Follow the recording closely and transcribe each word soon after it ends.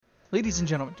Ladies and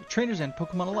gentlemen, trainers and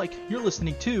Pokemon alike, you're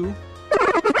listening to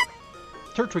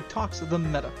Turtwig Talks the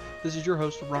Meta. This is your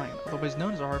host, Ryan, otherwise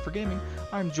known as R for Gaming.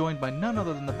 I'm joined by none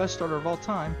other than the best starter of all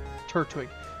time, Turtwig.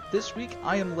 This week,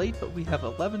 I am late, but we have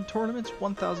 11 tournaments,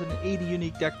 1,080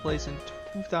 unique deck plays, and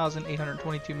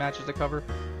 2,822 matches to cover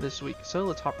this week. So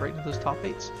let's hop right into those top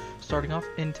 8s. Starting off,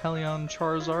 Inteleon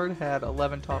Charizard had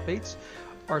 11 top 8s,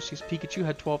 Arceus Pikachu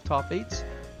had 12 top 8s,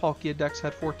 Palkia Dex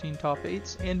had 14 top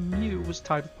 8s, and Mew was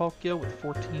tied with Palkia with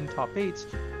 14 top 8s,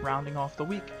 rounding off the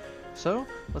week. So,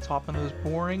 let's hop into those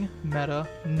boring meta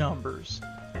numbers.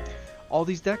 All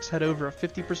these decks had over a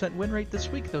 50% win rate this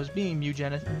week, those being Mew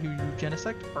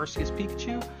Genesect, Arceus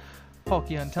Pikachu,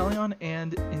 Palkia Inteleon,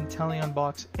 and Inteleon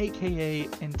Box, aka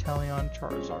Inteleon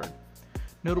Charizard.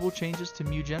 Notable changes to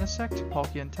Mew Genesect,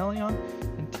 Palkia Inteleon,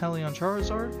 Inteleon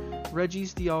Charizard,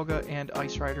 Regis, Dialga, and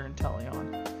Ice Rider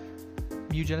Inteleon.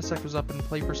 Mew Genesect was up in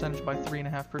play percentage by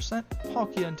 3.5%,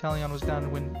 Palkia Inteleon was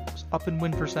up in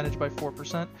win percentage by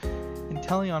 4%,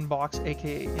 Inteleon Box,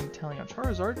 aka Inteleon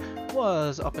Charizard,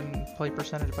 was up in play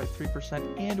percentage by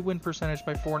 3% and win percentage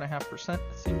by 4.5%. It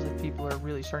seems like people are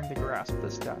really starting to grasp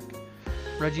this deck.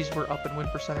 Regis were up in win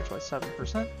percentage by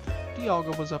 7%,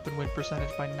 Dialga was up in win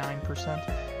percentage by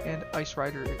 9%, and Ice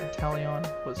Rider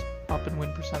Inteleon was up in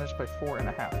win percentage by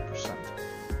 4.5%.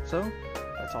 So,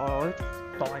 that's all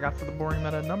I got for the boring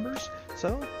meta numbers.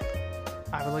 So,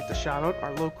 I would like to shout out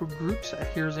our local groups at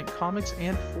Heroes Inc. Comics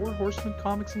and Four Horsemen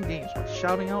Comics and Games by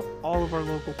shouting out all of our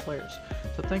local players.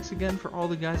 So thanks again for all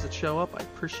the guys that show up. I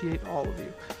appreciate all of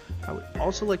you. I would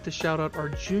also like to shout out our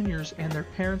juniors and their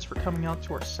parents for coming out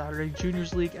to our Saturday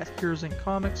Juniors League at Heroes Inc.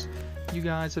 Comics. You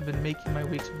guys have been making my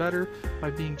weeks better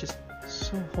by being just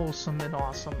so wholesome and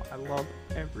awesome. I love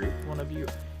every one of you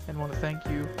and want to thank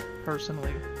you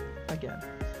personally again.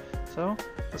 So,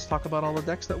 let's talk about all the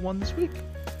decks that won this week.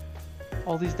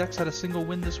 All these decks had a single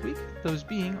win this week, those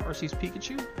being Arceus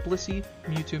Pikachu, Blissey,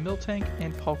 Mewtwo Miltank,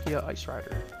 and Palkia Ice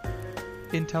Rider.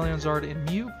 Inteleon Zard and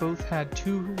Mew both had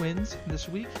 2 wins this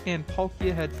week, and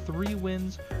Palkia had 3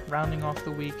 wins, rounding off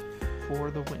the week for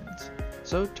the wins.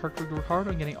 So, Turtwig worked hard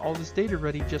on getting all this data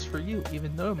ready just for you,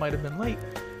 even though it might have been late.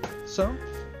 So,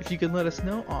 if you can let us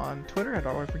know on Twitter at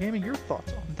 @RYForGaming your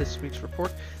thoughts on this week's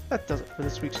report, that does it for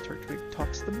this week's Turtwig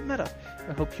Talks the Meta.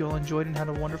 I hope you all enjoyed and had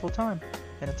a wonderful time.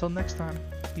 And until next time,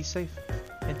 be safe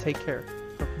and take care,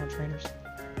 Pokemon trainers.